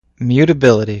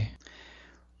Mutability.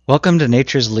 Welcome to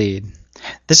Nature's Lead.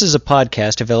 This is a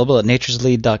podcast available at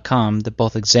natureslead.com that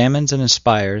both examines and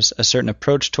inspires a certain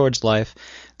approach towards life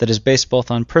that is based both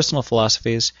on personal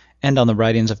philosophies and on the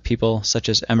writings of people such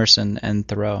as Emerson and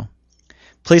Thoreau.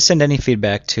 Please send any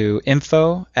feedback to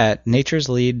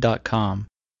info@natureslead.com.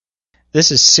 This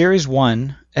is Series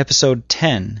 1, Episode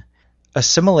 10,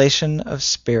 Assimilation of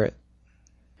Spirit.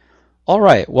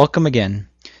 Alright, welcome again.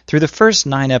 Through the first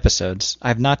 9 episodes, I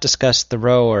have not discussed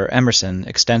Thoreau or Emerson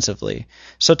extensively,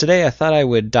 so today I thought I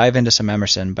would dive into some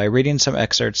Emerson by reading some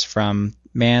excerpts from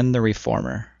Man the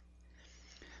Reformer.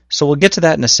 So we'll get to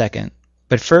that in a second,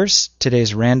 but first,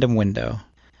 today's random window.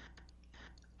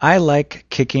 I like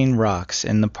kicking rocks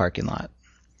in the parking lot.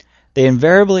 They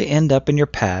invariably end up in your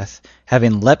path,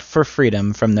 having leapt for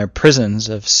freedom from their prisons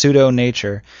of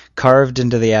pseudo-nature carved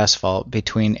into the asphalt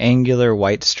between angular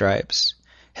white stripes,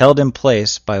 held in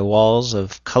place by walls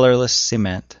of colorless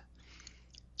cement.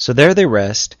 So there they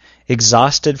rest,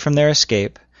 exhausted from their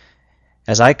escape,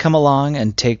 as I come along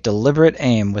and take deliberate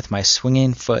aim with my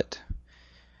swinging foot.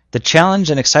 The challenge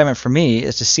and excitement for me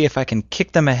is to see if I can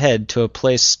kick them ahead to a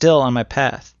place still on my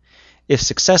path. If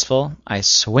successful, I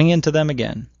swing into them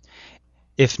again.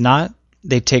 If not,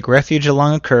 they take refuge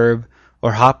along a curb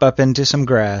or hop up into some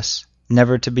grass,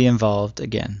 never to be involved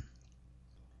again.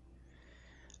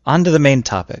 On to the main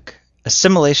topic,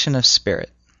 assimilation of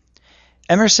spirit.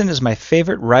 Emerson is my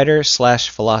favorite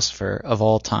writer/philosopher of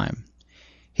all time.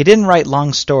 He didn't write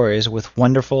long stories with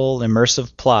wonderful,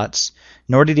 immersive plots,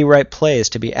 nor did he write plays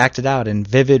to be acted out in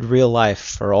vivid real life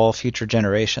for all future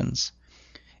generations.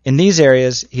 In these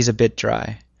areas, he's a bit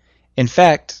dry. In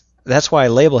fact, that's why I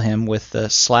label him with the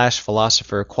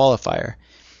 /philosopher qualifier.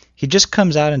 He just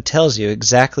comes out and tells you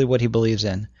exactly what he believes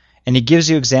in, and he gives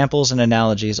you examples and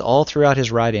analogies all throughout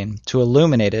his writing to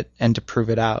illuminate it and to prove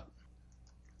it out.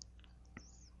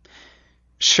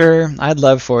 Sure, I'd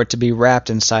love for it to be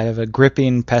wrapped inside of a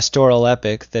gripping pastoral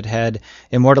epic that had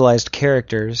immortalized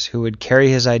characters who would carry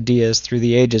his ideas through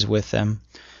the ages with them,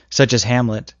 such as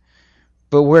Hamlet.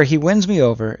 But where he wins me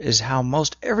over is how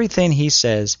most everything he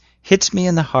says hits me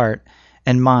in the heart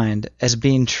and mind as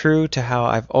being true to how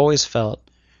I've always felt,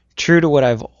 true to what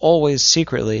I've always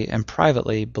secretly and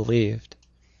privately believed.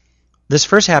 This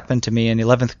first happened to me in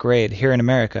 11th grade here in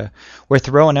America, where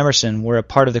Thoreau and Emerson were a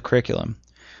part of the curriculum.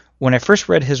 When I first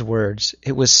read his words,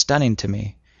 it was stunning to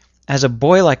me. As a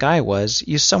boy like I was,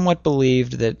 you somewhat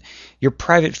believed that your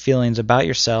private feelings about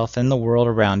yourself and the world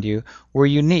around you were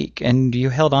unique, and you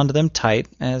held onto them tight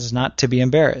as not to be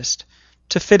embarrassed,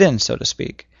 to fit in, so to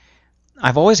speak.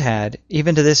 I've always had,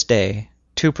 even to this day,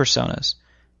 2 personas,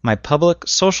 my public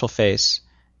social face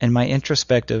and my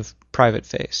introspective private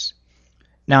face.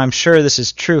 Now I'm sure this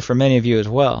is true for many of you as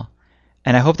well,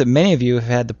 and I hope that many of you have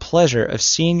had the pleasure of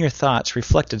seeing your thoughts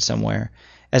reflected somewhere,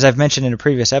 as I've mentioned in a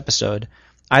previous episode,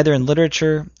 either in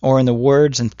literature or in the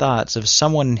words and thoughts of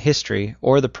someone in history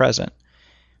or the present.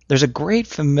 There's a great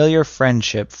familiar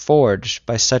friendship forged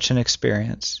by such an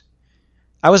experience.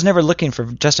 I was never looking for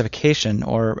justification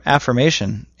or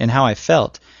affirmation in how I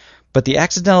felt, but the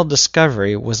accidental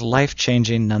discovery was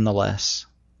life-changing nonetheless.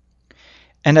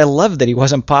 And I loved that he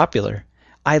wasn't popular.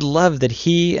 I loved that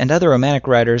he and other Romantic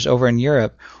writers over in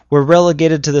Europe were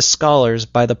relegated to the scholars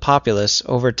by the populace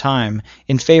over time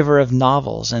in favor of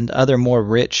novels and other more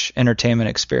rich entertainment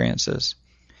experiences.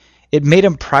 It made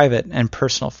him private and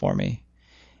personal for me.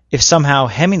 If somehow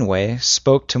Hemingway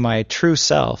spoke to my true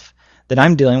self, then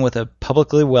I'm dealing with a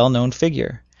publicly well-known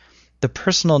figure. The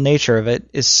personal nature of it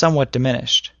is somewhat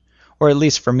diminished, or at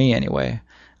least for me anyway.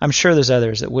 I'm sure there's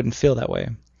others that wouldn't feel that way.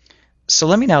 So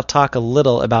let me now talk a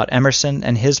little about Emerson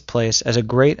and his place as a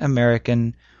great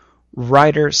American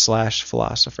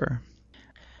writer/philosopher.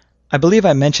 I believe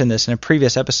I mentioned this in a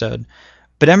previous episode,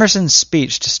 but Emerson's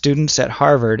speech to students at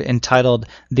Harvard entitled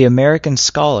The American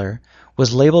Scholar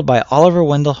was labeled by Oliver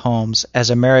Wendell Holmes as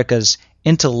America's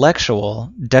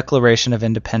intellectual Declaration of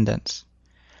Independence.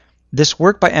 This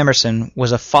work by Emerson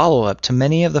was a follow-up to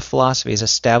many of the philosophies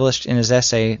established in his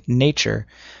essay Nature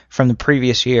from the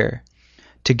previous year.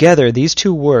 Together, these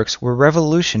 2 works were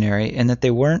revolutionary in that they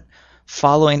weren't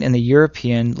following in the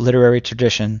European literary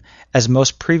tradition as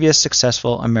most previous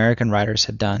successful American writers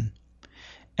had done.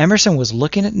 Emerson was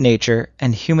looking at nature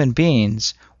and human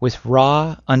beings with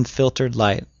raw, unfiltered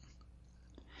light.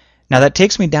 Now that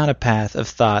takes me down a path of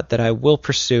thought that I will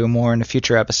pursue more in a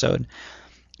future episode,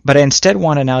 but I instead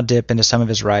want to now dip into some of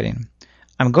his writing.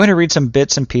 I'm going to read some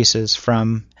bits and pieces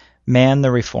from Man the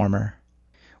Reformer,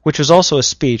 which was also a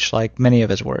speech like many of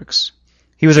his works.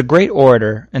 He was a great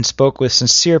orator and spoke with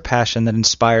sincere passion that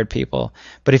inspired people,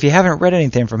 but if you haven't read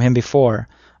anything from him before,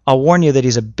 I'll warn you that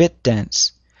he's a bit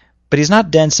dense. But he's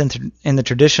not dense in the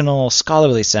traditional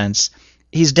scholarly sense.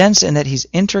 He's dense in that he's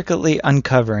intricately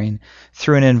uncovering,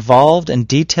 through an involved and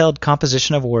detailed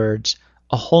composition of words,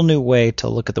 a whole new way to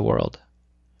look at the world.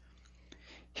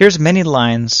 Here's many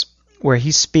lines where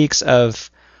he speaks of,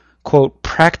 quote,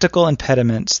 practical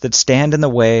impediments that stand in the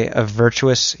way of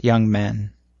virtuous young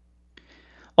men.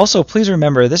 Also, please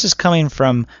remember, this is coming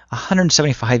from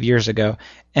 175 years ago,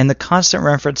 and the constant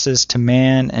references to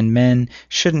man and men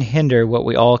shouldn't hinder what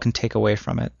we all can take away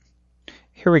from it.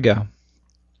 Here we go.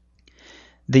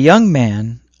 The young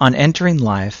man, on entering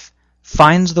life,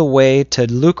 finds the way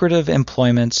to lucrative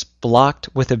employments blocked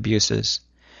with abuses.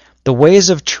 The ways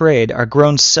of trade are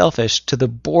grown selfish to the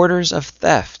borders of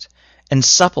theft, and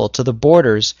supple to the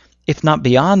borders, if not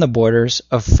beyond the borders,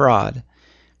 of fraud.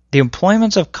 The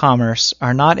employments of commerce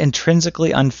are not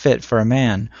intrinsically unfit for a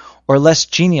man, or less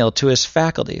genial to his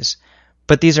faculties,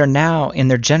 but these are now, in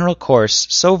their general course,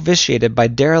 so vitiated by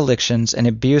derelictions and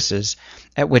abuses,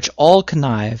 at which all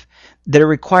connive, that it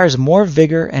requires more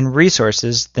vigor and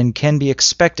resources than can be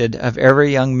expected of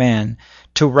every young man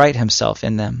to right himself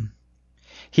in them.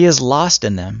 He is lost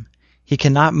in them. He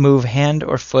cannot move hand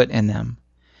or foot in them.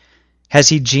 Has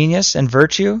he genius and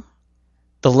virtue?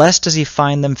 The less does he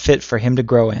find them fit for him to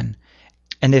grow in,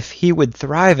 and if he would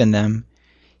thrive in them,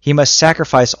 he must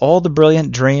sacrifice all the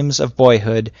brilliant dreams of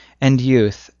boyhood and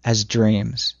youth as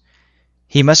dreams.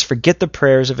 He must forget the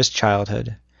prayers of his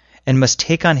childhood, and must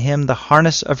take on him the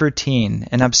harness of routine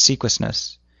and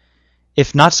obsequiousness.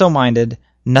 If not so minded,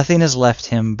 nothing is left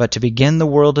him but to begin the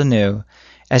world anew,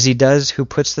 as he does who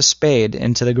puts the spade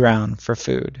into the ground for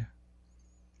food.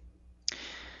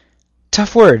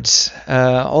 Tough words.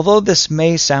 Although this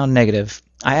may sound negative,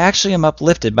 I actually am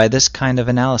uplifted by this kind of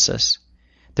analysis.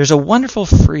 There's a wonderful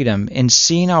freedom in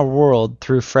seeing our world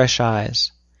through fresh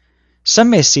eyes. Some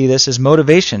may see this as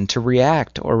motivation to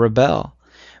react or rebel,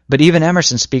 but even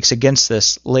Emerson speaks against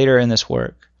this later in this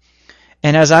work.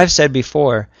 And as I've said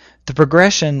before, the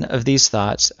progression of these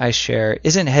thoughts I share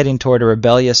isn't heading toward a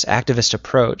rebellious activist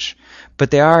approach,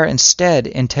 but they are instead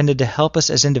intended to help us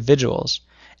as individuals,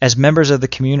 as members of the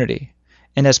community,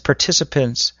 and as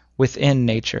participants within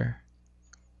nature.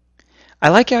 I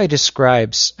like how he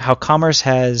describes how commerce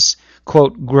has,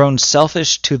 quote, grown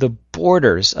selfish to the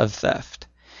borders of theft.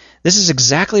 This is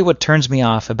exactly what turns me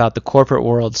off about the corporate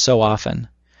world so often.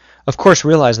 Of course,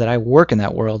 realize that I work in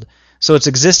that world, so its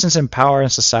existence and power in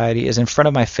society is in front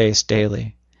of my face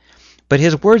daily. But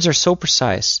his words are so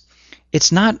precise.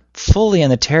 It's not fully in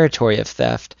the territory of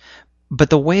theft, but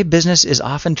the way business is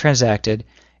often transacted,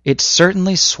 it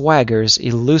certainly swaggers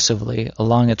elusively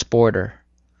along its border.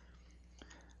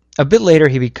 A bit later,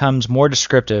 he becomes more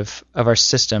descriptive of our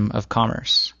system of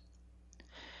commerce.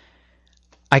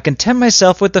 I content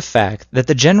myself with the fact that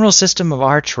the general system of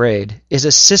our trade is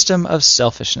a system of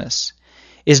selfishness,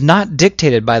 is not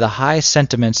dictated by the high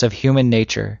sentiments of human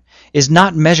nature, is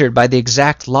not measured by the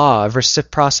exact law of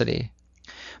reciprocity,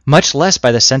 much less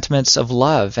by the sentiments of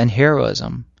love and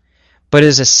heroism, but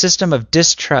is a system of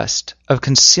distrust, of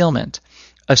concealment,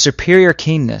 of superior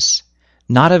keenness,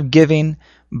 not of giving,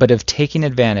 but of taking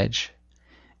advantage.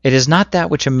 It is not that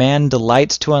which a man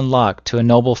delights to unlock to a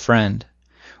noble friend,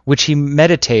 which he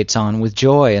meditates on with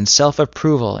joy and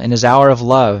self-approval in his hour of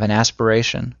love and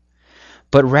aspiration,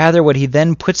 but rather what he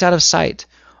then puts out of sight,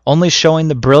 only showing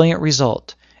the brilliant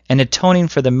result, and atoning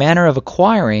for the manner of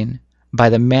acquiring by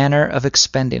the manner of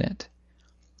expending it.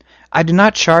 I do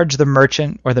not charge the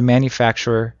merchant or the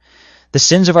manufacturer. The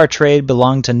sins of our trade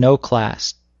belong to no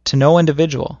class, to no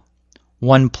individual.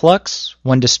 One plucks,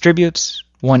 one distributes,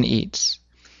 one eats.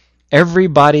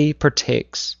 Everybody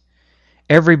partakes.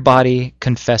 Everybody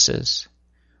confesses.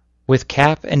 With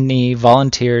cap and knee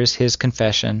volunteers his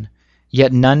confession,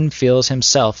 yet none feels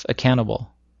himself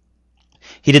accountable.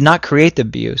 He did not create the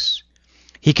abuse.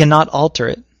 He cannot alter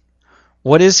it.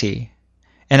 What is he?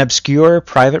 An obscure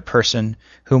private person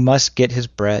who must get his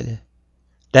bread.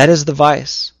 That is the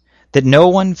vice, that no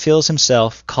one feels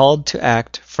himself called to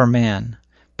act for man,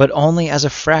 but only as a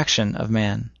fraction of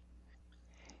man.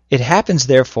 It happens,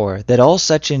 therefore, that all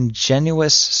such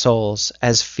ingenuous souls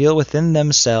as feel within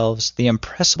themselves the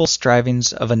impressible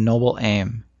strivings of a noble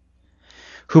aim,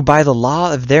 who by the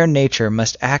law of their nature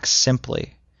must act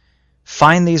simply,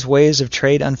 find these ways of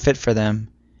trade unfit for them,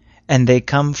 and they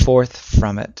come forth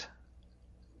from it.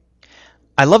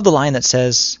 I love the line that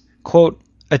says, quote,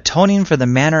 atoning for the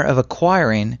manner of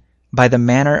acquiring by the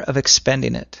manner of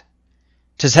expending it.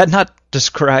 Does that not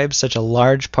describe such a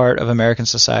large part of American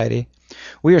society?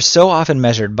 We are so often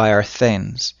measured by our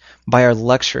things, by our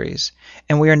luxuries,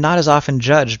 and we are not as often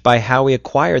judged by how we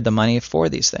acquired the money for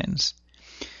these things.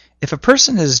 If a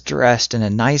person is dressed in a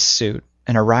nice suit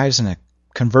and arrives in a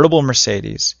convertible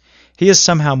Mercedes, he is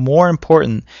somehow more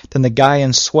important than the guy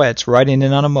in sweats riding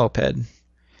in on a moped.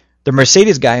 The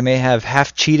Mercedes guy may have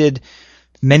half-cheated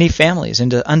many families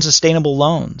into unsustainable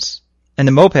loans, and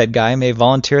the moped guy may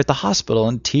volunteer at the hospital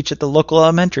and teach at the local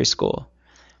elementary school.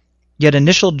 Yet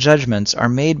initial judgments are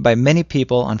made by many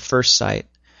people on first sight.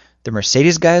 The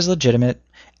Mercedes guy is legitimate,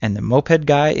 and the moped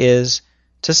guy is,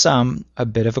 to some, a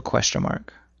bit of a question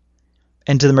mark.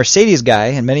 And to the Mercedes guy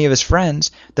and many of his friends,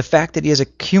 the fact that he has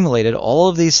accumulated all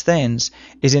of these things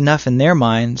is enough in their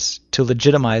minds to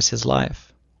legitimize his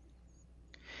life.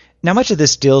 Now, much of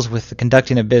this deals with the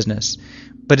conducting of business,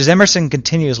 but as Emerson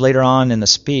continues later on in the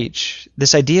speech,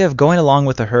 this idea of going along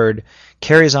with the herd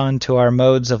carries on to our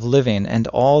modes of living and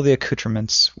all the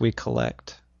accoutrements we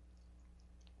collect.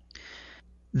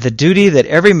 The duty that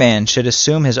every man should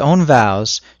assume his own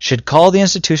vows, should call the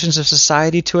institutions of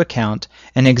society to account,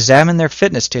 and examine their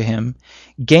fitness to him,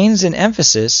 gains in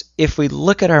emphasis if we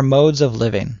look at our modes of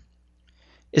living.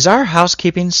 Is our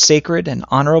housekeeping sacred and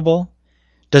honorable?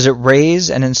 Does it raise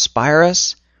and inspire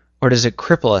us, or does it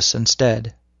cripple us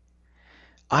instead?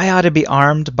 I ought to be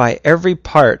armed by every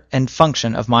part and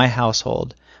function of my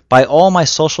household, by all my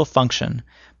social function,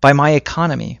 by my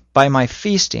economy, by my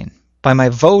feasting, by my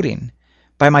voting,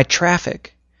 by my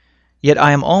traffic. Yet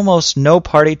I am almost no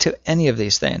party to any of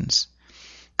these things.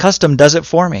 Custom does it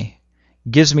for me,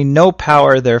 gives me no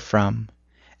power therefrom,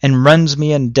 and runs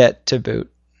me in debt to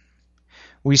boot.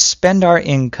 We spend our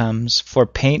incomes for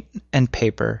paint and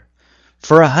paper,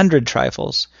 for 100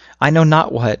 trifles, I know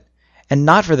not what, and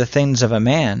not for the things of a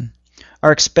man.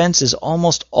 Our expense is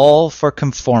almost all for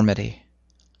conformity.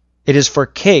 It is for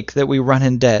cake that we run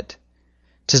in debt.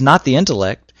 'Tis not the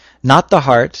intellect, not the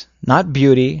heart, not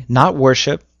beauty, not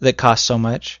worship, that costs so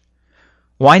much.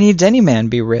 Why needs any man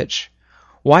be rich?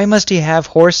 Why must he have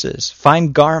horses,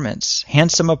 fine garments,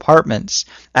 handsome apartments,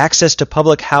 access to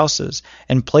public houses,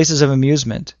 and places of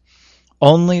amusement?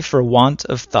 Only for want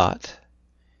of thought.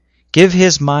 Give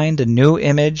his mind a new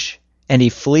image, and he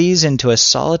flees into a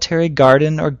solitary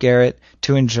garden or garret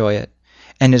to enjoy it,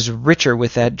 and is richer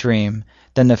with that dream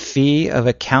than the fee of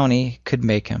a county could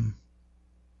make him.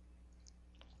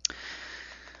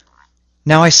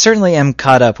 Now, I certainly am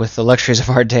caught up with the luxuries of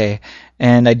our day,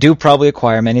 and I do probably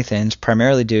acquire many things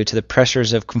primarily due to the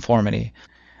pressures of conformity.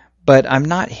 But I'm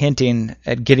not hinting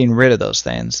at getting rid of those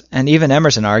things, and even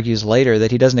Emerson argues later that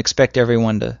he doesn't expect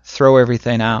everyone to throw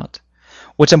everything out.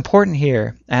 What's important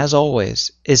here, as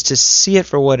always, is to see it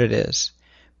for what it is,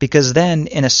 because then,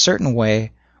 in a certain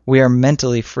way, we are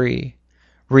mentally free,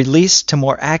 released to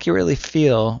more accurately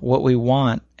feel what we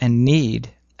want and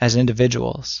need as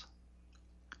individuals.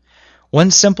 One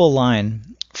simple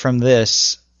line from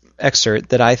this excerpt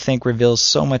that I think reveals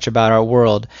so much about our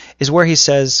world is where he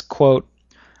says, quote,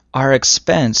 "Our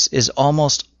expense is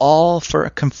almost all for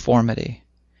conformity."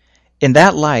 In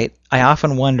that light, I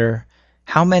often wonder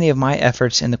how many of my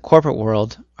efforts in the corporate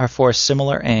world are for a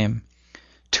similar aim,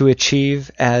 to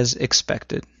achieve as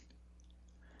expected.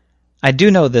 I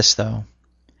do know this, though.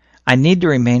 I need to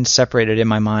remain separated in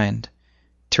my mind,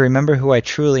 to remember who I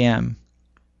truly am,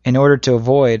 in order to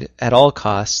avoid, at all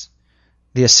costs,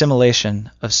 the assimilation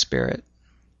of spirit.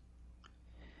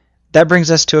 That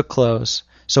brings us to a close,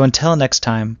 so until next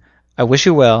time, I wish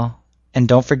you well, and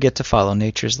don't forget to follow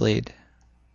nature's lead.